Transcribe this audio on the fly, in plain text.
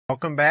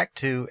Welcome back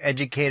to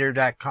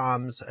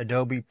Educator.com's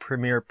Adobe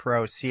Premiere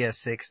Pro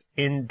CS6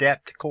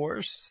 in-depth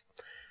course.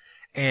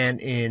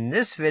 And in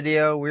this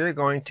video, we're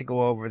going to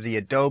go over the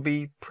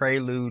Adobe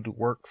Prelude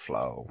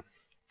workflow.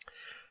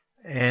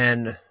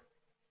 And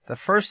the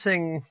first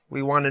thing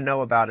we want to know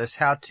about is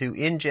how to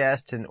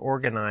ingest and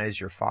organize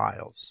your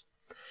files.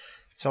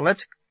 So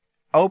let's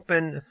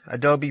open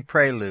Adobe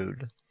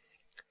Prelude,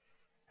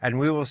 and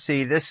we will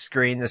see this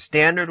screen, the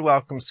standard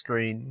welcome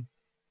screen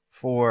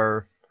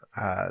for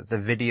the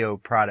video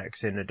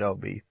products in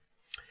Adobe.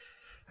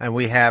 And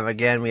we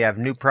have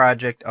new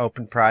project,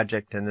 open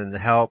project, and then the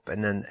help,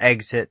 and then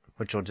exit,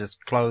 which will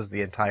just close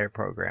the entire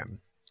program.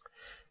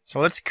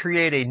 So let's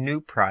create a new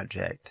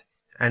project.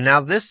 And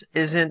now this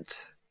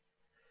isn't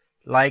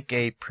like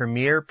a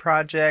Premiere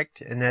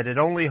project in that it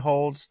only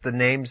holds the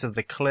names of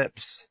the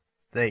clips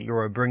that you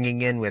are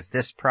bringing in with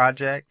this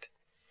project.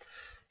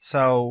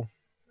 So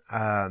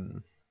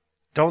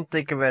don't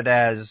think of it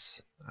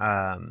as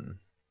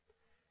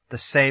the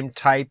same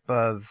type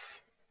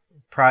of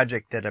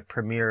project that a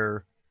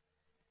Premiere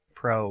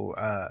Pro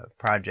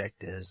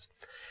project is.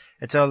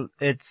 It's a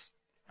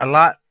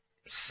lot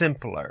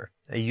simpler.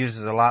 It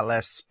uses a lot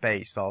less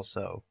space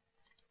also.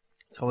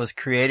 So let's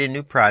create a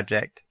new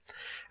project,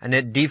 and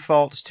it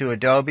defaults to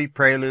Adobe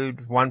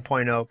Prelude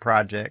 1.0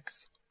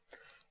 projects,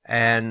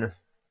 and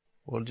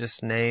we'll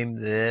just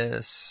name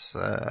this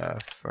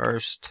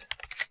first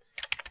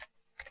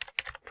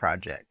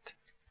project.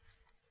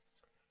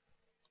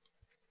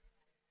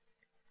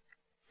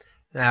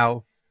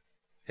 Now,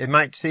 it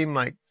might seem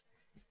like,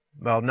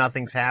 well,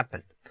 nothing's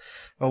happened.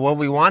 But what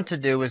we want to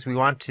do is we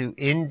want to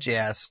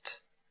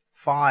ingest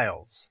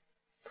files.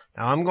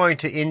 Now, I'm going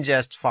to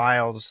ingest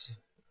files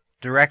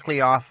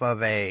directly off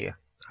of an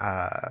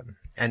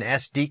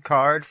SD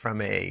card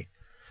from a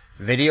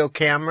video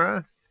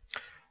camera,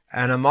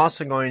 and I'm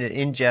also going to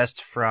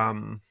ingest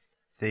from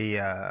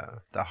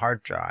the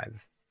hard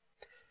drive.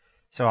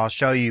 So I'll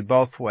show you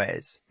both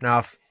ways.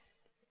 Now,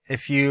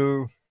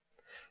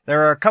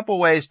 there are a couple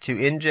ways to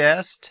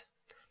ingest.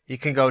 You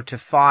can go to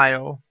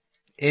File,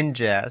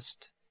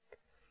 Ingest,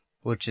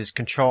 which is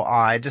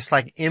Control-I, just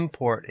like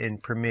import in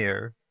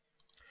Premiere.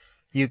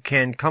 You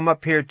can come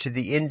up here to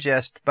the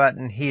Ingest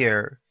button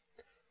here,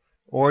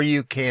 or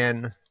you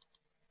can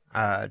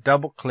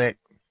double-click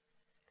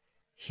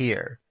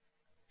here.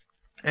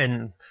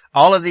 And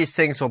all of these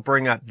things will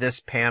bring up this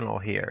panel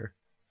here.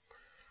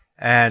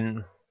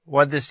 And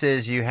what this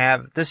is,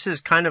 this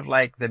is kind of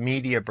like the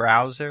media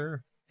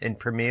browser in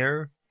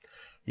Premiere.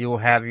 You will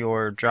have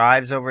your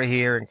drives over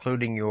here,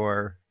 including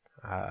your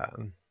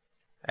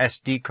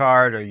SD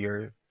card or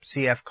your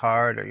CF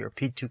card or your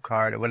P2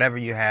 card or whatever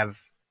you have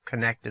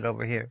connected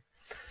over here.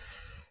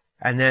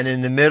 And then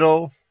in the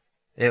middle,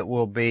 it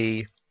will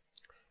be,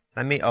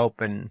 let me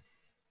open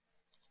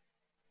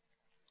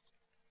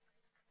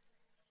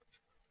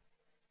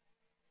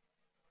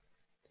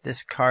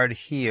this card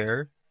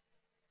here.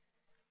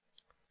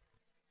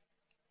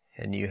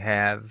 And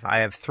I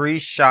have 3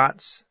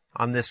 shots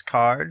on this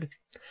card.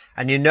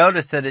 And you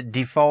notice that it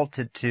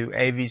defaulted to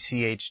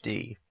AVC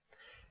HD.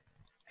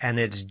 And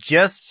it's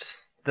just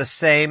the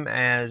same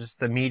as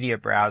the media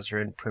browser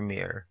in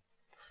Premiere.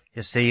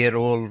 You see, it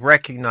will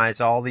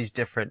recognize all these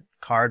different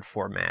card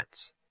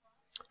formats.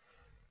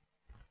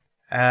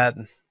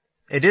 It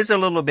is a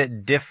little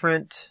bit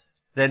different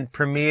than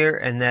Premiere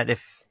in that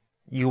if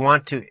you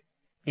want to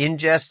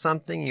ingest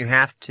something, you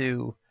have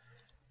to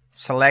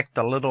select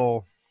the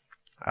little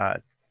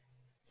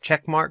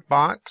checkmark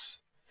box.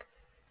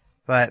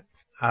 But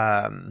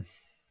other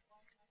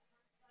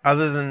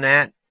than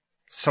that,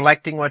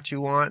 selecting what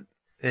you want,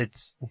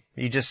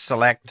 you just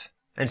select,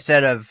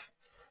 instead of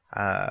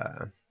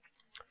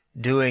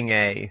doing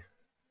a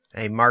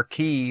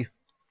marquee.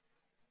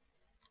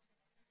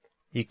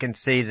 You can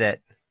see that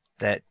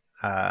if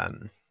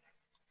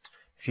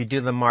you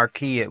do the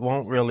marquee, it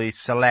won't really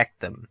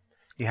select them.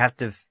 You have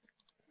to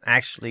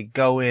actually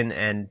go in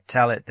and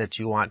tell it that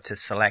you want to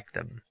select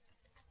them.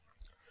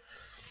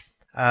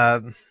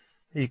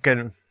 You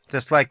can,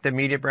 just like the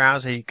media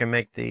browser, you can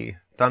make the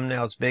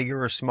thumbnails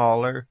bigger or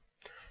smaller.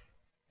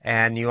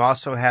 And you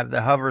also have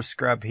the hover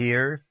scrub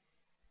here,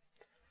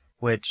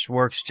 which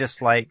works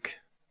just like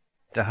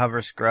the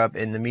hover scrub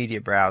in the media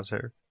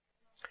browser.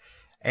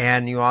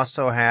 And you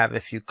also have,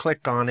 if you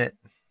click on it,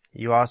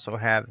 you also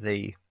have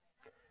the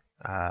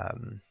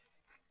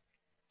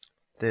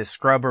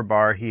scrubber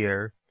bar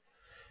here.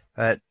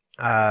 But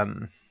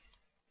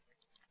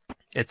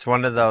it's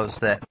one of those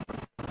that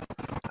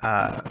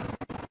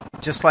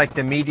just like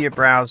the media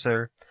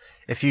browser,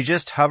 if you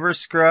just hover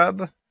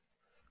scrub,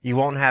 you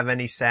won't have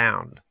any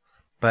sound.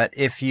 But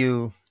if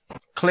you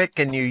click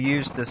and you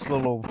use this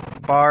little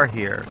bar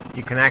here,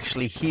 you can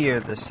actually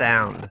hear the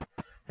sound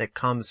that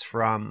comes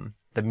from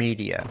the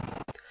media.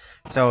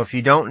 So if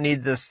you don't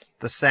need the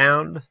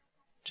sound,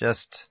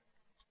 just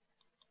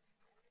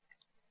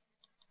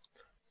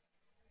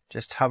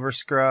hover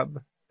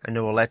scrub, and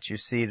it will let you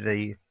see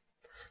the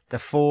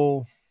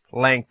full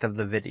length of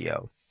the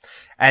video.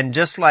 And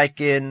just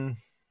like in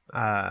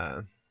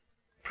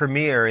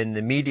Premiere in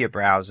the media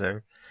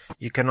browser,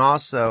 you can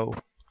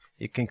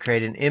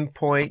create an in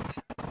point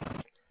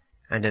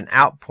and an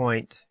out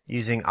point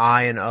using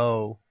I and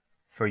O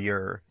for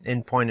your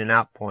in point and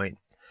out point.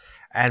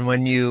 And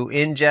when you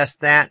ingest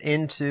that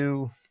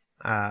into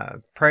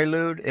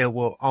Prelude, it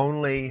will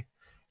only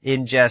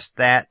ingest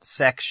that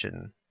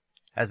section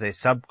as a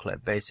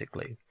subclip,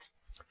 basically.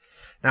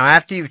 Now,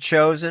 after you've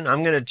chosen,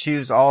 I'm going to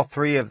choose all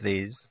three of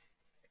these,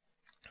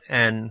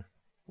 and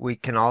we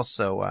can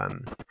also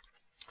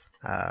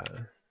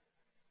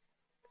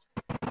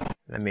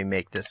let me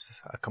make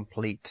this a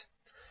complete.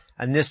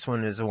 And this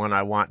one is the one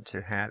I want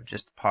to have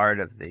just part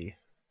of the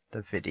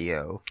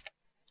video.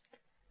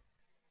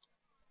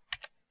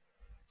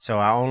 So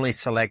I'll only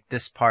select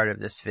this part of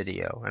this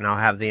video, and I'll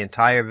have the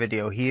entire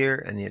video here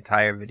and the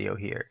entire video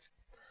here.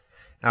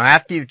 Now,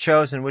 after you've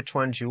chosen which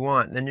ones you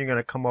want, then you're going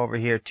to come over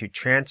here to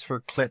Transfer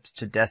Clips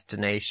to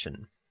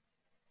Destination.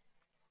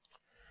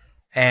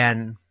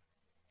 And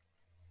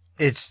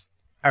it's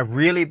a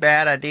really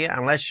bad idea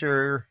unless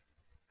you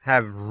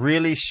have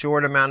really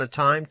short amount of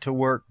time to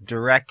work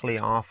directly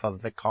off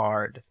of the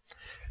card.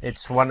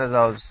 It's one of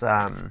those,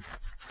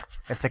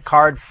 if the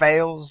card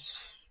fails,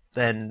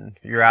 then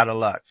you're out of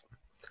luck.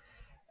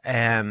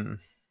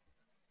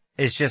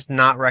 It's just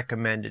not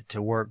recommended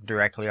to work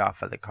directly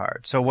off of the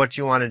card. So what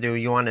you want to do,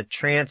 you want to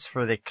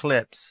transfer the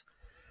clips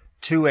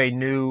to a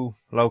new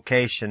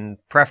location,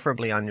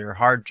 preferably on your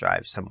hard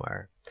drive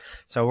somewhere.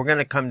 So we're going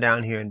to come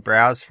down here and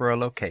browse for a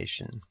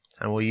location,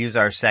 and we'll use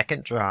our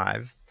second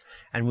drive,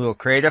 and we'll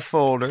create a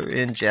folder,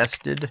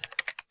 ingested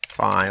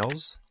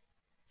files,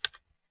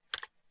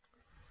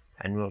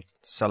 and we'll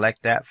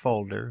select that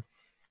folder,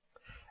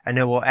 and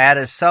then we'll add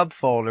a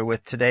subfolder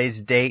with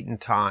today's date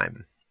and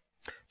time.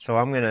 So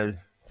I'm going to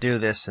do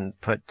this and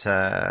put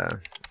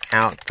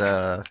out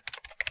the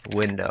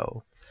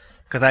window,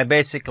 because I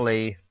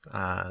basically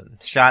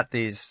shot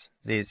these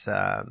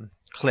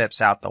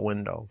clips out the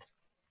window.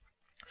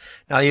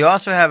 Now you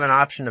also have an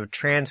option of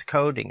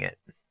transcoding it,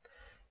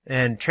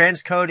 and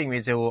transcoding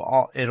means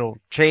it'll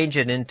change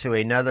it into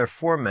another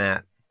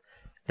format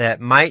that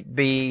might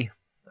be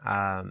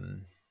a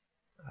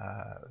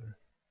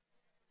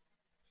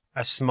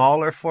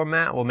smaller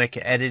format. Will make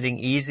editing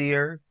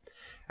easier,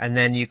 and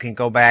then you can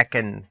go back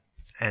and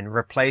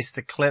replace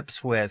the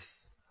clips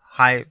with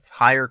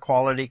higher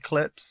quality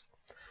clips.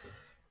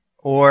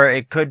 Or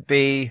it could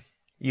be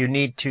you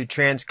need to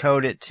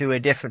transcode it to a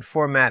different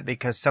format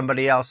because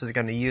somebody else is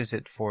going to use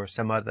it for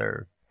some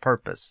other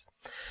purpose.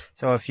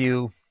 So if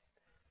you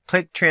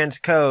click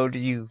transcode,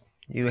 you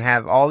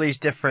have all these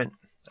different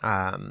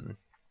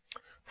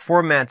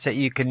formats that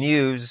you can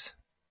use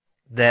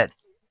that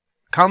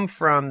come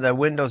from the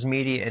Windows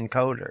Media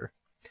Encoder.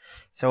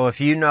 So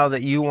if you know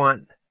that you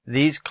want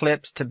these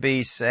clips to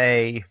be,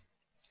 say,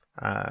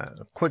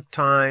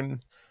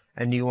 QuickTime,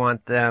 and you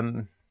want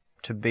them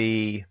to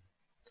be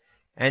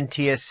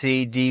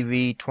NTSC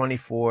DV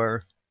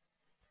 24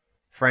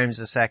 frames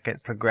a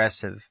second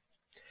progressive,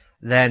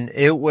 then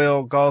it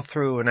will go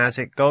through, and as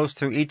it goes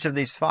through each of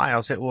these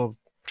files, it will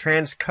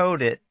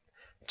transcode it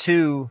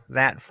to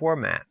that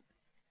format.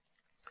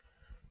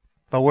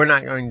 But we're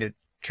not going to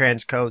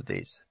transcode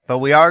these. But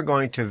we are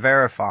going to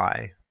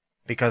verify,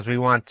 because we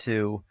want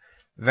to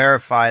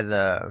verify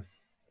the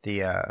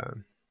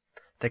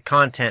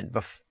content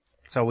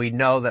so we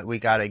know that we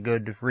got a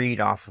good read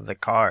off of the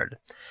card.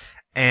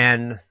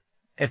 And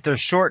if there's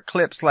short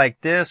clips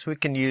like this, we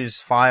can use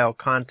file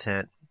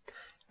content.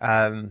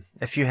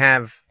 If you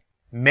have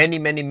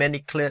many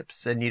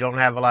clips and you don't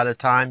have a lot of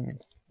time,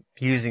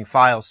 using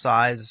file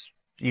size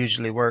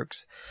usually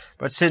works.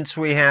 But since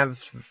we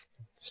have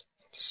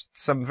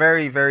some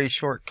very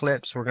short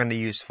clips, we're going to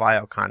use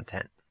file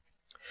content.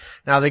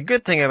 Now the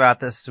good thing about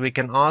this is we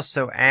can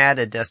also add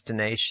a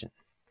destination.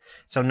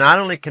 So not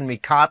only can we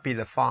copy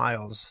the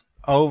files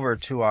over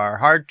to our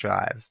hard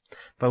drive,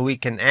 but we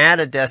can add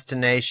a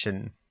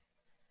destination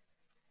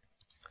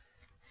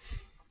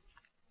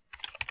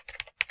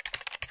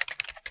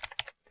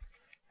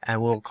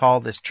and we'll call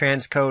this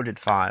transcoded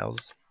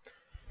files,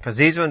 because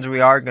these ones we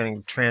are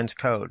going to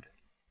transcode,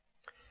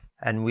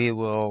 and we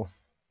will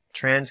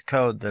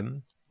transcode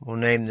them. We'll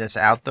name this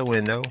out the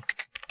window,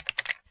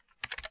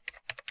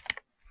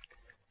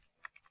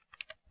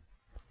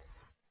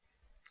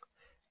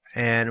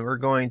 and we're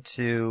going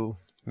to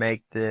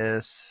make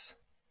this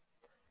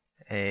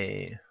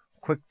a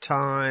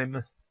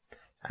QuickTime,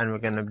 and we're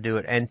going to do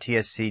it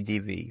NTSC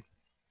DV.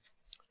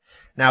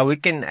 Now we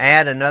can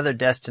add another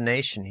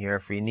destination here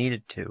if we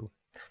needed to,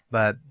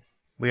 but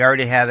we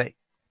already have it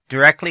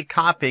directly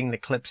copying the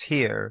clips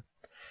here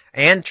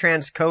and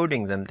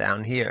transcoding them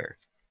down here.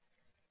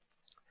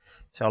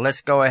 So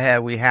let's go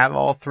ahead. We have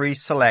all three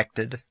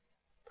selected.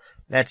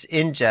 Let's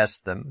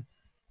ingest them.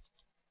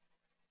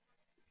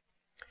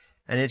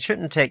 And it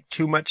shouldn't take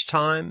too much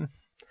time.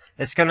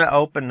 It's going to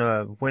open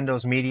a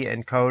Windows Media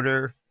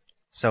Encoder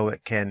so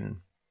it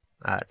can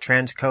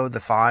transcode the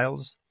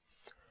files.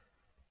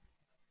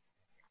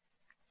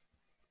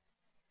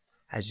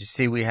 As you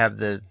see, we have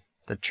the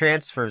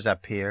transfers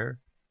up here,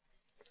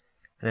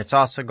 and it's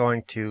also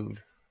going to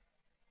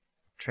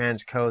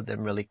transcode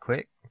them really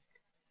quick.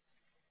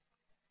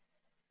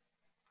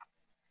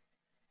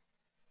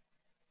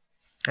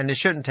 And it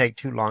shouldn't take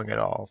too long at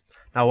all.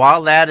 Now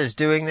while that is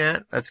doing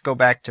that, let's go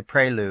back to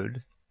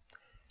Prelude.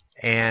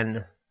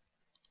 And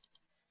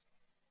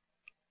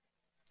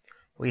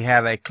we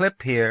have a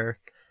clip here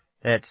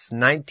that's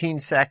 19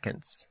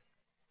 seconds.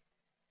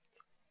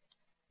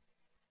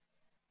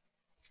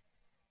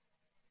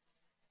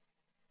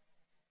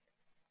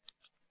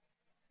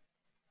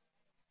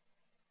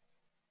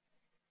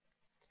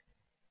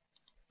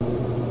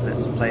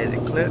 Let's play the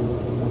clip.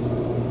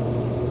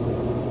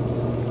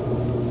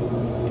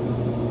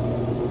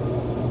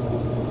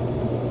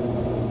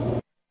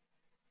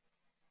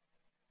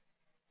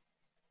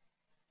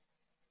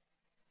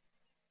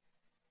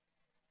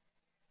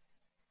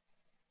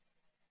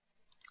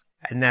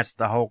 And that's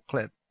the whole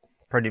clip,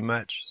 pretty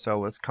much. So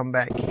let's come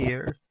back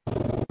here.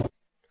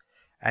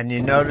 And you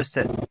notice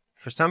that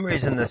for some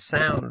reason the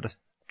sound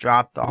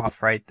dropped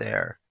off right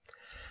there.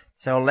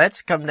 So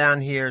let's come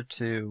down here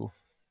to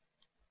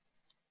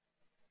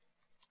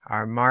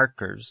our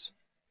markers.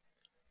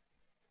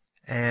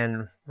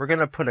 And we're going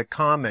to put a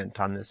comment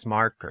on this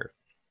marker.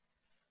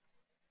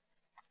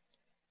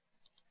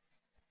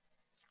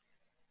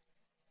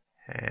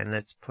 And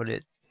let's put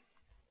it,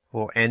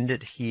 we'll end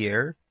it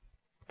here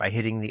by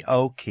hitting the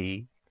O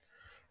key.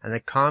 And the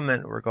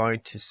comment we're going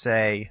to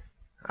say,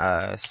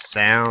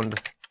 sound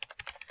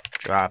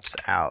drops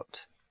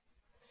out.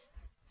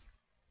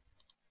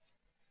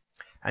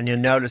 And you'll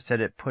notice that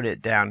it put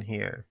it down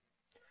here.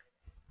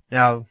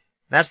 Now,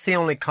 that's the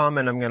only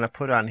comment I'm going to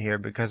put on here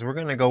because we're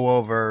going to go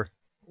over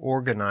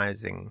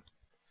organizing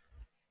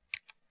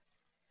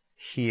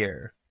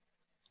here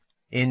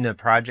in the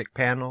project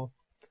panel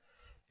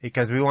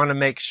because we want to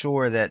make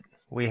sure that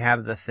we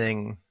have the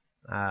thing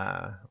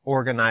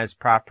organized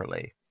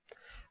properly.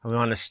 And we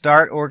want to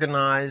start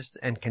organized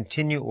and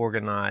continue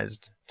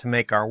organized to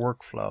make our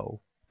workflow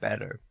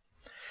better.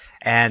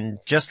 And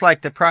just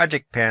like the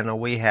project panel,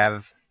 we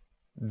have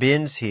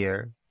bins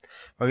here,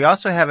 but we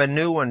also have a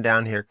new one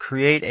down here,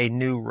 create a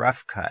new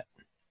rough cut.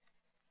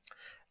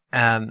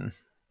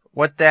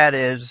 What that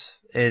is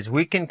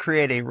we can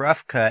create a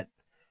rough cut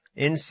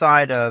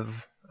inside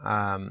of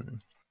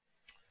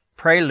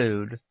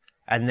Prelude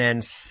and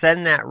then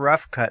send that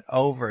rough cut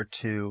over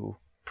to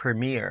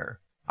Premiere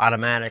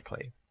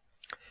automatically.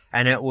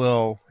 And it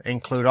will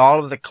include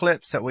all of the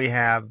clips that we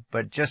have,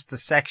 but just the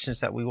sections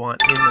that we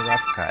want in the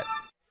rough cut.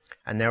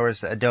 And there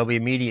was Adobe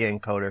Media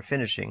Encoder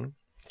finishing.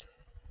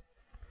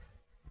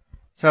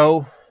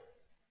 So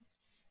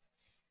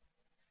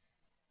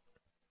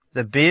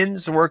the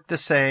bins work the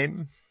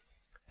same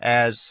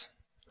as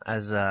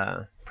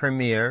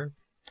Premiere,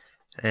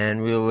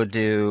 and we will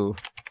do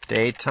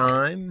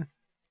daytime,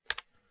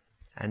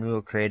 and we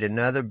will create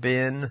another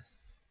bin.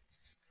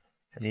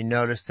 And you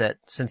notice that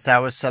since that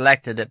was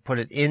selected, it put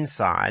it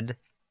inside.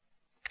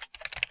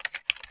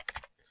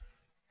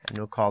 And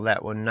we'll call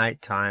that one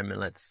nighttime,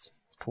 and let's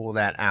pull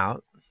that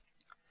out.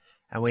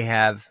 And we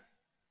have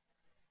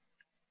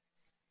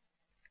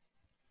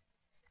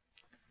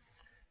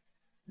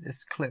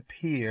this clip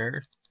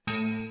here.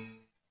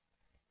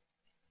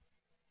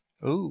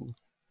 Ooh.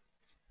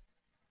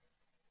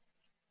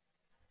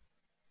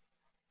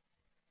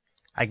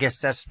 I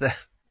guess that's the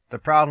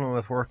problem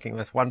with working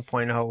with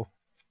 1.0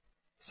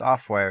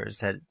 software is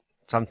that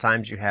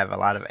sometimes you have a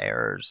lot of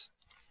errors.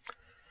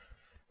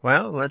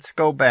 Well, let's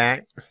go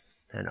back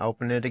and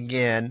open it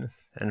again,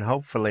 and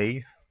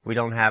hopefully we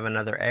don't have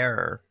another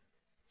error.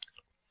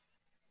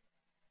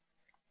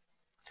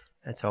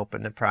 Let's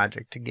open the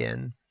project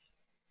again.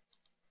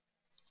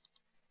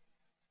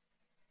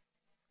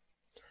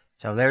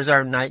 So there's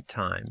our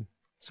nighttime.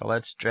 So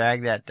let's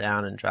drag that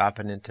down and drop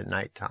it into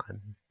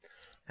nighttime.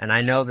 And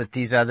I know that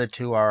these other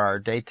two are our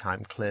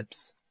daytime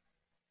clips.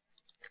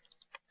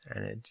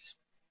 And it just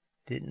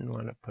didn't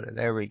want to put it.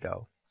 There we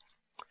go.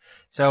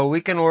 So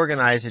we can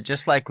organize it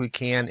just like we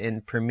can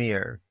in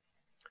Premiere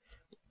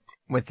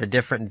with the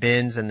different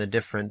bins and the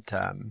different,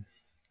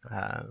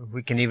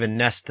 we can even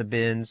nest the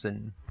bins,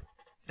 and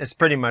it's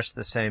pretty much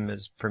the same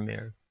as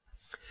Premiere.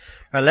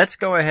 Let's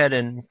go ahead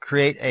and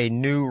create a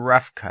new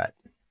rough cut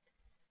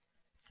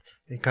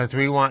because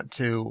we want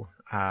to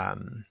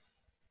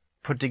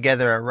put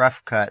together a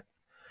rough cut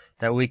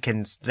that we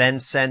can then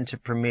send to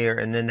Premiere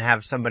and then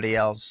have somebody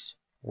else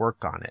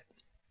work on it.